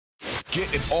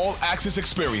Get an all-access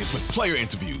experience with player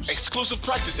interviews, exclusive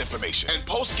practice information, and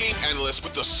post-game analysts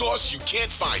with the sauce you can't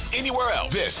find anywhere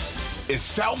else. This is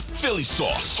South Philly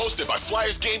Sauce, hosted by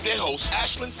Flyers game day host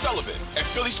Ashlyn Sullivan and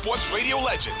Philly sports radio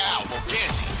legend Al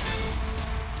Morganti.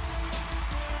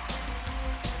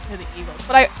 To the Eagles,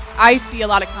 but I see a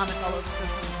lot of comments all over social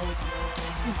media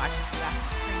too much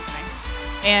screen time,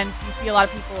 and you see a lot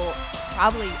of people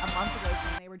probably a month ago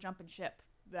when they were jumping ship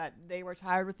that they were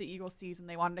tired with the Eagles season,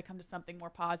 they wanted to come to something more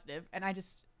positive, and I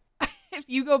just if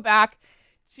you go back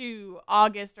to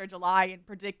August or July and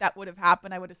predict that would have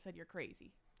happened, I would have said you're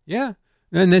crazy. Yeah,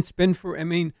 and it's been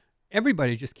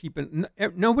everybody just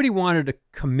nobody wanted to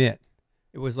commit.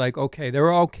 It was like, okay,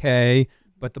 they're okay,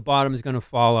 but the bottom is going to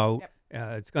fall out. Yep.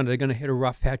 They're going to hit a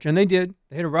rough patch, and they did.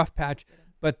 They hit a rough patch,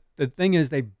 but the thing is,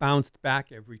 they bounced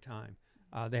back every time.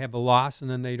 They have a loss,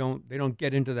 and then they don't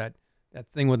get into that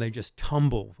thing where they just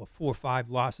tumble for 4 or 5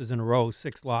 losses in a row,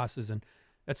 6 losses, and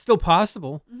that's still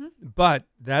possible. Mm-hmm. But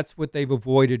that's what they've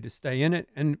avoided to stay in it.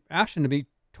 And actually, to be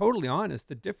totally honest,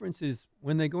 the difference is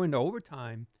when they go into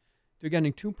overtime, they're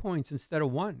getting 2 points instead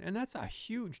of 1, and that's a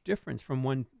huge difference from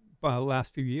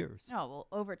last few years. No, well,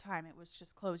 over time, it was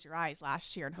just close your eyes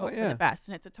last year and hope for the best.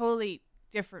 And it's a totally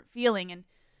different feeling. And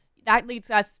that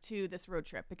leads us to this road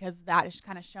trip because that has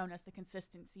kind of shown us the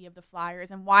consistency of the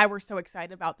Flyers and why we're so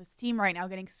excited about this team right now,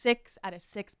 getting 6 out of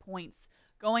 6 points,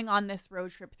 going on this road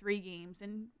trip, 3 games.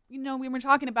 And, we were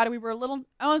talking about it. We were a little,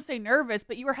 I don't want to say nervous,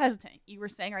 but you were hesitant. You were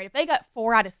saying, all right, if they got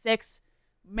 4 out of 6,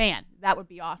 man, that would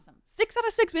be awesome. 6 out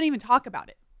of 6, we didn't even talk about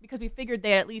it because we figured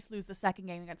they'd at least lose the second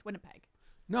game against Winnipeg.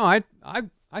 No, I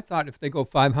thought if they go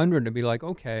 500, it'd be like,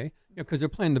 okay, because they're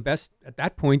playing the best, at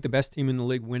that point, the best team in the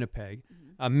league, Winnipeg.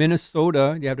 Mm-hmm.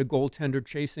 Minnesota, you have a goaltender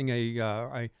chasing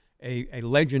a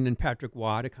legend in Patrick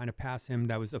Waugh to kind of pass him.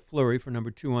 That was a flurry for number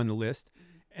 2 on the list.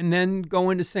 Mm-hmm. And then go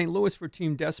into St. Louis for a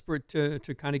team desperate to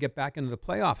kind of get back into the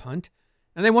playoff hunt.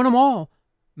 And they won them all.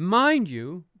 Mind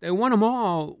you, they won them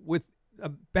all with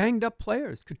banged up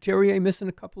players. Couturier missing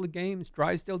a couple of games.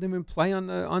 Drysdale didn't even play on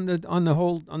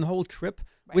the whole trip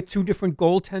with 2 different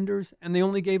goaltenders, and they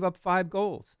only gave up 5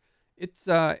 goals.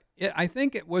 I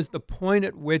think it was the point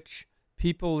at which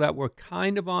people that were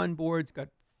kind of on boards got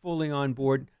fully on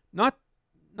board, not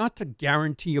to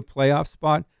guarantee a playoff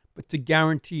spot, but to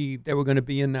guarantee they were going to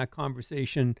be in that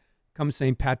conversation come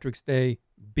St. Patrick's Day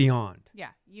beyond. Yeah,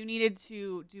 you needed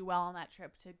to do well on that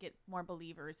trip to get more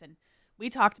believers. And we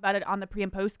talked about it on the pre-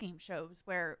 and post-game shows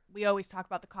where we always talk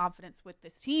about the confidence with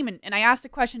this team. And I asked a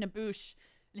question to Bush,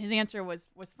 and his answer was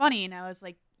funny. And I was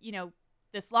like,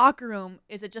 this locker room,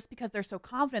 is it just because they're so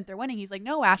confident they're winning? He's like,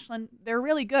 no, Ashlyn, they're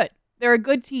really good. They're a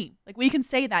good team. Like, we can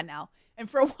say that now. And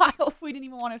for a while, we didn't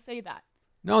even want to say that.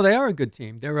 No, they are a good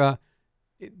team. They're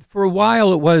for a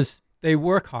while, it was they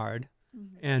work hard.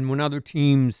 Mm-hmm. And when other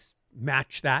teams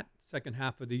match that second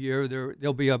half of the year,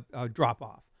 there'll be a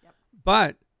drop-off. Yep.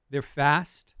 But they're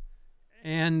fast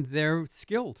and they're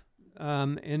skilled.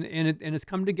 And it's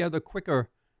come together quicker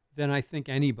than I think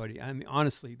anybody,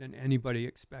 honestly, than anybody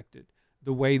expected.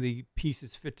 The way the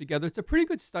pieces fit together. It's a pretty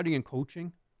good study in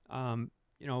coaching.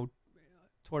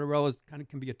 Tortorella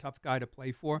can be a tough guy to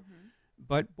play for. Mm-hmm.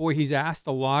 But, boy, he's asked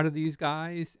a lot of these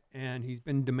guys, and he's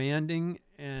been demanding,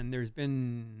 and there's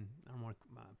been, I don't want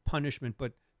punishment,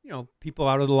 but, people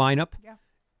out of the lineup. Yeah.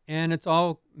 And it's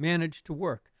all managed to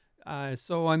work.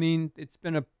 So, it's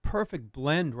been a perfect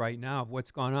blend right now of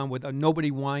what's gone on with nobody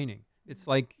whining. It's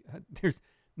like there's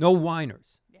no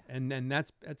whiners. Yeah. And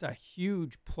that's a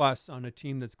huge plus on a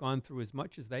team that's gone through as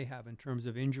much as they have in terms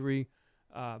of injury,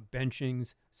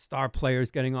 benchings, star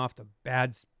players getting off to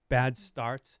bad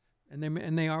starts.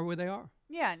 And they are where they are.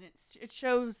 Yeah, and it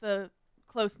shows the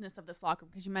closeness of this locker room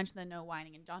because you mentioned the no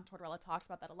whining, and John Tortorella talks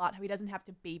about that a lot, how he doesn't have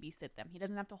to babysit them. He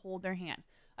doesn't have to hold their hand.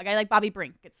 A guy like Bobby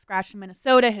Brink gets scratched in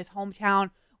Minnesota, his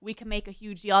hometown. We can make a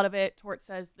huge deal out of it. Tort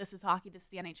says, this is hockey, this is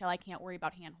the NHL. I can't worry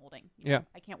about hand-holding.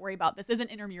 I can't worry about, this isn't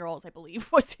intramurals, I believe,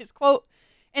 was his quote.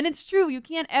 And it's true. You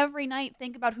can't every night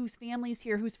think about whose family's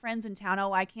here, whose friends in town.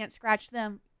 Oh, I can't scratch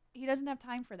them. He doesn't have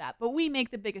time for that. But we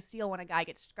make the biggest deal when a guy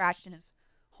gets scratched in his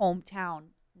hometown.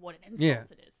 What an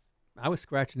insult it is. I was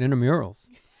scratching intramurals,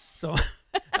 so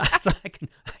I can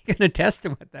attest to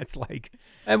what that's like.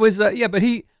 It was but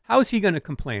how's he going to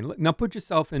complain? Now put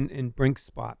yourself in Brink's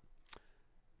spot.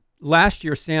 Last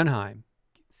year, Sanheim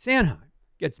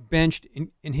gets benched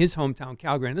in his hometown,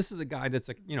 Calgary, and this is a guy that's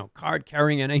a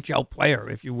card-carrying NHL player,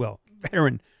 if you will,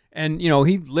 veteran, and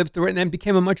he lived through it and then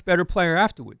became a much better player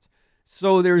afterwards.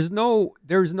 So there's no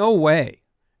way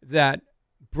that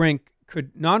Brink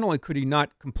not only could he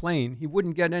not complain, he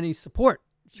wouldn't get any support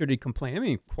should he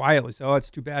complain. Quietly say, oh, it's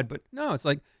too bad. But no, it's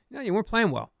like, no, you weren't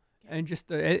playing well. and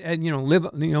just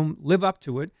live up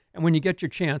to it. And when you get your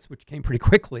chance, which came pretty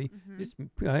quickly, just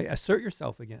assert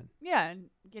yourself again. Yeah, and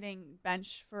getting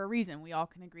benched for a reason. We all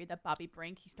can agree that Bobby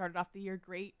Brink, he started off the year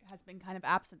great, has been kind of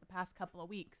absent the past couple of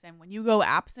weeks. And when you go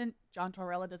absent, John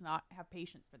Tortorella does not have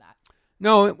patience for that.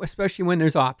 No, especially when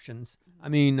there's options. I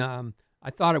mean, I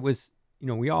thought it was,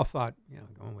 we all thought,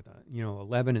 going with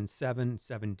 11-7,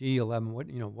 7D,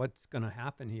 11, what's going to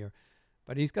happen here?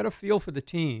 But he's got a feel for the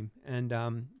team,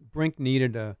 and Brink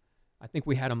needed I think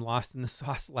we had him lost in the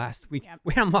sauce last week. Yep.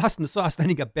 We had him lost in the sauce, then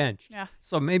he got benched. Yeah.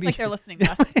 So maybe it's like they're listening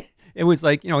to us. It was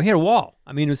like, he had a wall.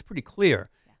 I mean, it was pretty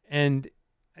clear. Yeah. And,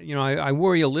 I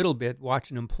worry a little bit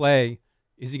watching him play.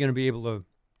 Is he going to be able to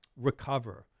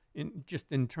recover in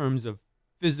terms of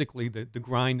physically the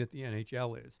grind that the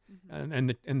NHL is? And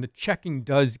the checking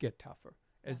does get tougher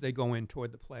as they go in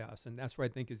toward the playoffs. And that's where I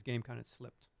think his game kind of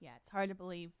slipped. Yeah, it's hard to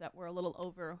believe that we're a little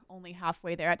over, only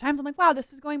halfway there. At times I'm like, wow,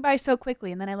 this is going by so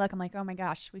quickly. And then I look, I'm like, oh my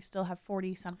gosh, we still have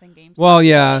 40-something games. Well,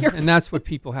 yeah, and that's what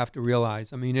people have to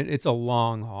realize. I mean, it's a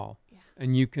long haul. Yeah.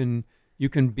 And you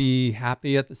can be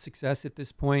happy at the success at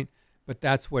this point, but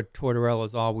that's what Tortorella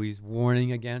is always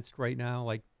warning against right now.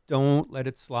 Like, don't let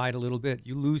it slide a little bit.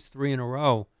 You lose 3 in a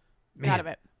row, man, out of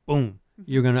it. Boom.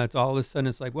 You're going to, it's all of a sudden,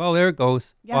 it's like, well, there it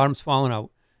goes. Yeah. Bottom's falling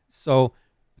out. So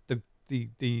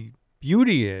the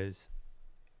beauty is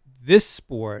this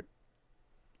sport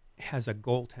has a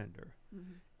goaltender.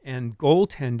 And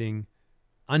goaltending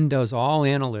undoes all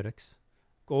analytics.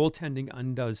 Goaltending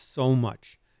undoes so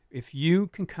much. If you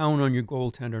can count on your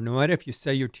goaltender, no matter if you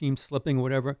say your team's slipping or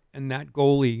whatever, and that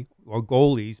goalie or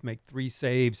goalies make 3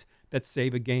 saves that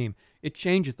save a game, it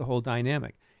changes the whole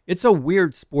dynamic. It's a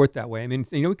weird sport that way. I mean,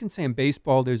 we can say in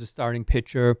baseball there's a starting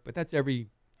pitcher, but that's every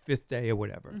 5th day or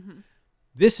whatever.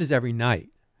 This is every night.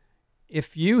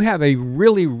 If you have a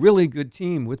really, really good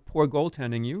team with poor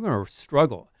goaltending, you're going to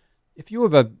struggle. If you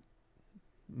have a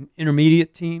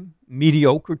intermediate team,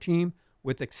 mediocre team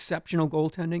with exceptional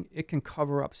goaltending, it can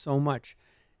cover up so much.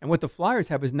 And what the Flyers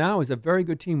have is a very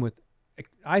good team with,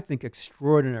 I think,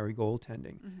 extraordinary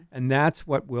goaltending. And that's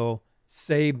what will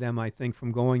save them, I think,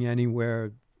 from going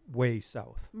anywhere way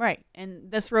south. Right.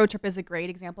 And this road trip is a great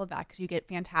example of that because you get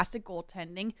fantastic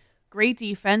goaltending, great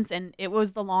defense, and it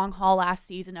was the long haul last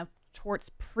season of Torts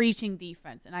preaching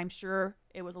defense. And I'm sure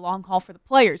it was a long haul for the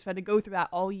players who had to go through that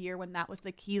all year when that was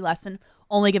the key lesson,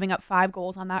 only giving up 5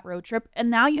 goals on that road trip. And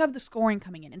now you have the scoring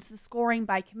coming in. It's the scoring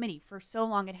by committee. For so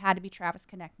long, it had to be Travis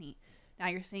Konecny. Now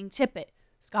you're seeing Tippett,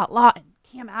 Scott Laughton,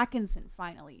 Cam Atkinson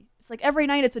finally. It's like every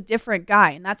night it's a different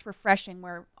guy, and that's refreshing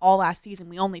where all last season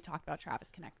we only talked about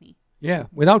Travis Konecny. Yeah,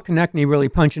 without Konecny really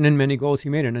punching in many goals, he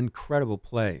made an incredible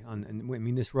play.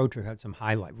 This road trip had some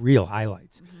real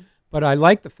highlights. But I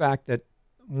like the fact that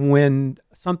when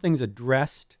something's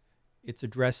addressed, it's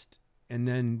addressed, and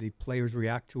then the players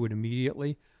react to it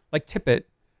immediately. Like Tippett,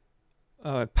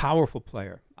 powerful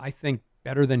player. I think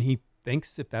better than he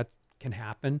thinks, if that can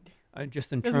happen.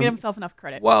 Just in doesn't give himself enough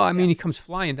credit. Well, I mean, he comes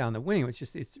flying down the wing.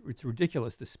 It's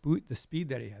ridiculous the speed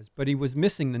that he has. But he was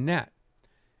missing the net,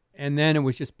 and then it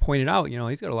was just pointed out.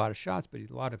 He's got a lot of shots, but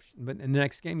But in the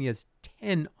next game, he has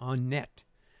 10 on net.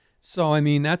 So I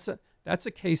mean, that's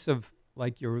a case of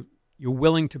like you're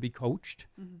willing to be coached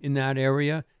in that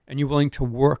area, and you're willing to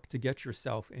work to get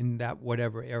yourself in that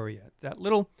whatever area. That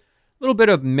little bit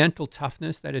of mental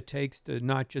toughness that it takes to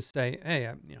not just say,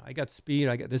 hey, I got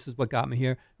speed. This is what got me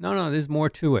here. No, there's more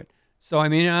to it. So, I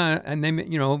mean, and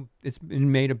they, it's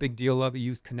been made a big deal of. He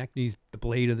used Konecny's, the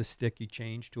blade of the stick, he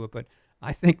changed to it. But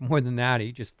I think more than that,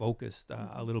 he just focused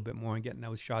a little bit more on getting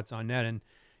those shots on net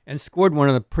and scored one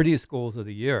of the prettiest goals of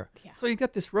the year. Yeah. So you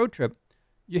got this road trip.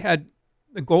 You had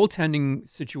the goaltending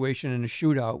situation in a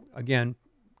shootout, again,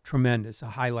 tremendous, a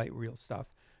highlight reel stuff.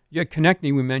 You had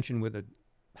Konecny, we mentioned, with a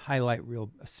highlight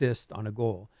reel assist on a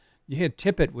goal. You had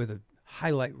Tippett with a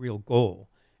highlight reel goal,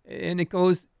 and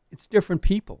it's different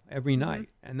people every night,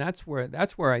 and that's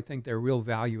where I think their real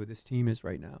value of this team is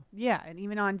right now. Yeah, and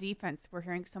even on defense, we're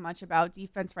hearing so much about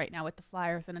defense right now with the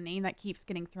Flyers, and a name that keeps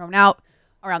getting thrown out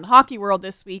around the hockey world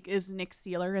this week is Nick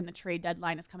Seeler, and the trade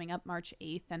deadline is coming up March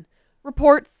 8th, and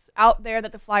reports out there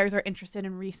that the Flyers are interested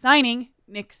in re-signing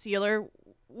Nick Seeler,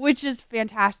 which is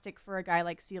fantastic for a guy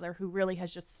like Seeler who really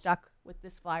has just stuck with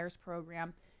this Flyers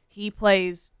program. He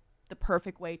plays the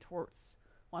perfect way Torts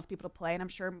wants people to play, and I'm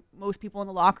sure most people in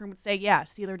the locker room would say, yeah,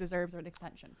 Seeler deserves an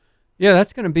extension. Yeah,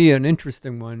 that's going to be an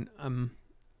interesting one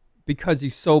because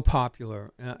he's so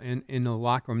popular in the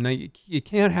locker room. Now, you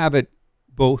can't have it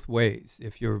both ways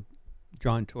if you're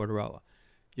John Tortorella.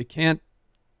 You can't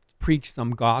preach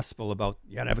some gospel about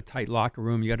you got to have a tight locker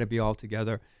room, you got to be all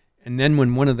together. And then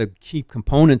when one of the key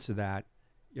components of that,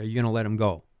 you're going to let him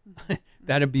go.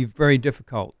 that'd be very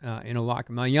difficult in a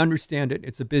locker room. Now, you understand it;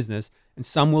 it's a business, and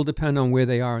some will depend on where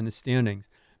they are in the standings.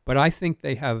 But I think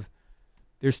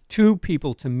there's two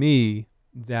people to me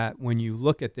that when you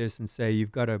look at this and say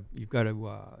you've got to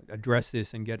address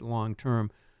this and get long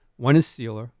term. One is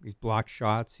Sealer; he's blocked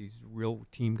shots, he's a real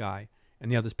team guy,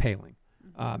 and the other's Poehling.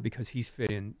 Because he's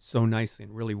fit in so nicely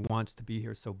and really wants to be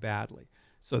here so badly.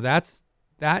 So that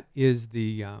is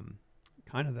the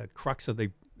kind of the crux of the,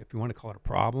 if you want to call it a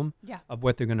problem, of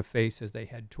what they're going to face as they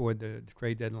head toward the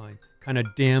trade deadline, kind of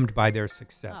damned by their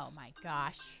success. Oh, my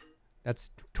gosh. That's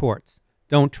torts.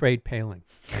 Don't trade Poehling.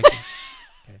 Thank you.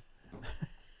 Okay.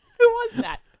 Who was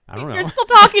that? I don't know. You're still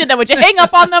talking to them. Would you hang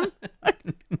up on them?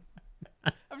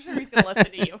 I'm sure he's going to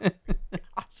listen to you.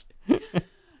 Gosh.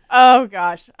 Oh,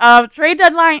 gosh. Trade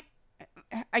deadline.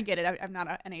 I get it. I'm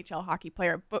not an NHL hockey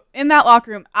player. But in that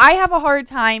locker room, I have a hard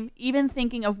time even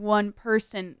thinking of one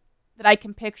person that I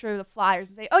can picture the Flyers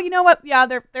and say, oh, you know what? Yeah,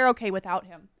 they're okay without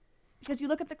him. Because you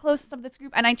look at the closest of this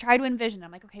group, and I try to envision.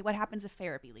 I'm like, okay, what happens if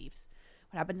Farabee leaves?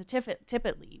 What happens if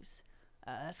Tippett leaves?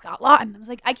 Scott Lawton. I was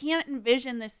like, I can't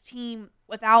envision this team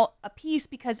without a piece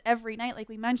because every night, like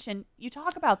we mentioned, you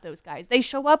talk about those guys. They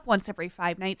show up once every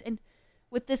 5 nights, and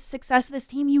with this success of this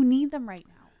team, you need them right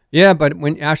now. Yeah, but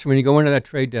when you go into that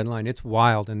trade deadline, it's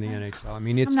wild in the NHL. I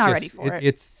mean, it's I'm not just ready for it.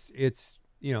 It's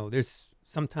there's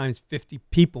sometimes 50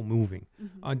 people moving,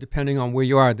 depending on where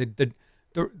you are. The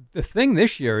thing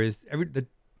this year is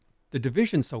the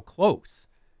division's so close.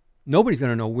 Nobody's going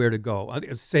to know where to go.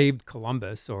 It saved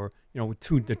Columbus or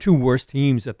the two worst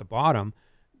teams at the bottom.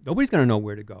 Nobody's going to know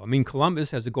where to go. I mean,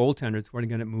 Columbus has a goaltender that's going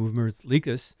to move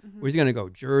Merzlikis. Where's he going to go?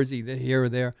 Jersey, here or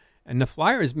there. And the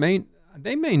Flyers may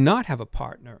not have a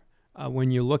partner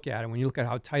when you look at it. When you look at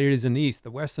how tight it is in the East,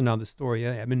 the West, another story.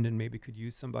 Edmonton maybe could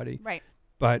use somebody. Right.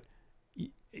 But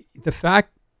the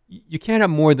fact you can't have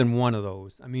more than one of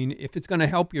those. I mean, if it's going to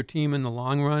help your team in the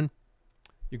long run,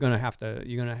 you're going to have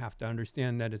to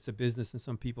understand that it's a business and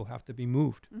some people have to be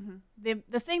moved.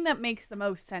 The thing that makes the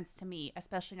most sense to me,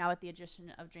 especially now with the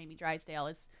addition of Jamie Drysdale,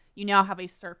 is you now have a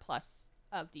surplus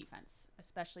of defense,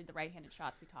 especially the right-handed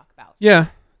shots we talk about. Yeah.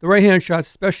 The right-handed shots,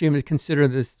 especially if you consider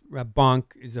this Bonk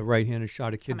is a right-handed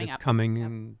shot, a kid that's coming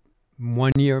in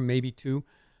 1 year, maybe 2,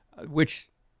 which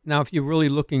now if you're really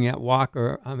looking at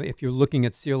Walker, if you're looking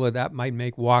at Sealer, that might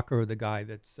make Walker the guy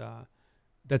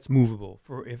that's movable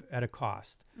at a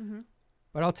cost.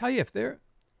 But I'll tell you,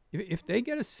 if they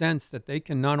get a sense that they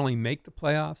can not only make the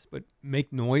playoffs, but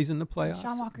make noise in the playoffs.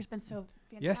 Sean Walker's been so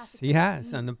fantastic. Yes, he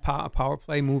has. And the power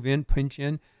play, move in, pinch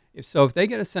in. If they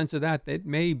get a sense of that, it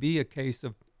may be a case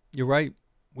of, you're right,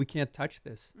 we can't touch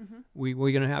this.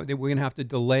 We're gonna have to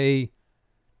delay.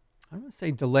 I don't want to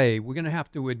say delay. We're gonna have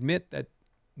to admit that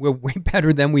we're way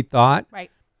better than we thought.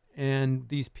 Right. And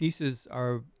these pieces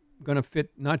are gonna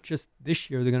fit not just this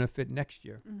year; they're gonna fit next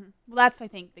year. Well, that's I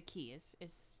think the key is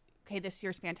okay. This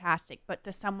year's fantastic, but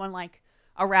does someone like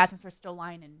a Rasmus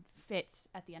Ristolainen fit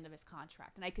at the end of his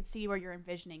contract? And I could see where you're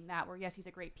envisioning that. Where yes, he's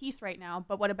a great piece right now,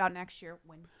 but what about next year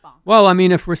when Bonk? Well, I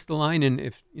mean, if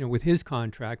Ristolainen, with his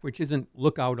contract, which isn't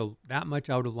that much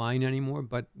out of line anymore,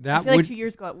 but that I feel like 2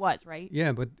 years ago it was, right?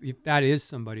 Yeah, but if that is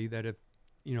somebody that if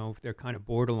they're kind of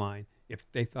borderline, if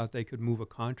they thought they could move a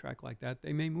contract like that,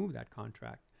 they may move that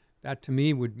contract. That to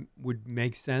me would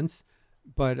make sense,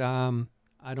 but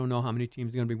I don't know how many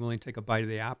teams are going to be willing to take a bite of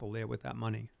the apple there with that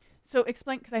money. So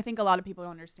explain, because I think a lot of people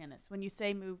don't understand this. When you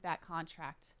say move that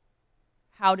contract,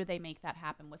 how do they make that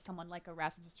happen with someone like a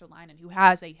Rasmus Ristolainen who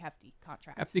has a hefty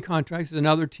contract? Hefty contracts is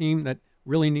another team that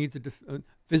really needs a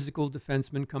physical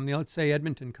defenseman let's say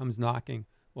Edmonton comes knocking.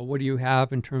 Well, what do you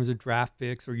have in terms of draft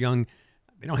picks or young?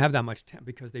 They don't have that much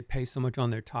because they pay so much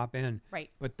on their top end. Right.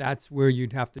 But that's where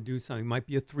you'd have to do something. It might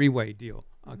be a 3-way deal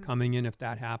coming in if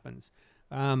that happens.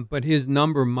 But his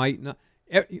number might not.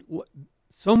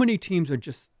 So many teams are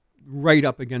just right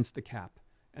up against the cap.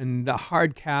 And the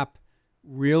hard cap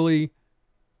really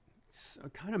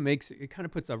kind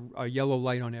of puts a yellow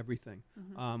light on everything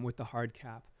with the hard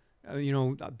cap.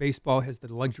 Baseball has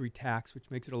the luxury tax, which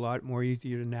makes it a lot more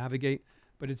easier to navigate.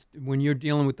 But it's when you're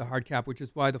dealing with the hard cap, which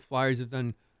is why the Flyers have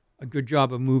done a good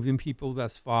job of moving people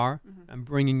thus far and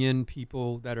bringing in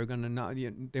people that are going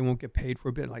to they won't get paid for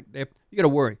a bit. Like you got to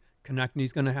worry.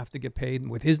 Konechny's going to have to get paid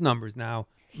with his numbers now.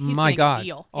 He's my God! A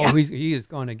deal. Oh, he is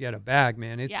going to get a bag,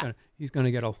 man. He's going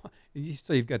to get a.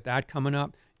 So you've got that coming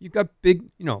up. You've got big.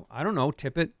 I don't know,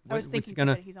 Tippett. What's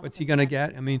he going to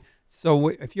get? I mean, so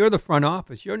if you're the front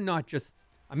office, you're not just.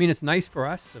 I mean, it's nice for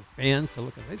us as fans to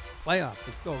look at it's playoffs.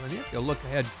 Let's go. And you have to look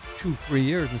ahead 2-3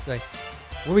 years and say,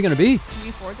 where are we going to be? Can we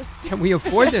afford this? Can we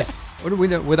afford this? What are we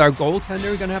with our goaltender?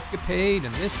 We're going to have to get paid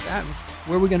and this, that.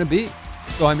 Where are we going to be?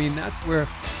 So I mean, that's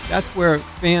where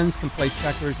fans can play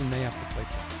checkers and they have to play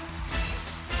checkers.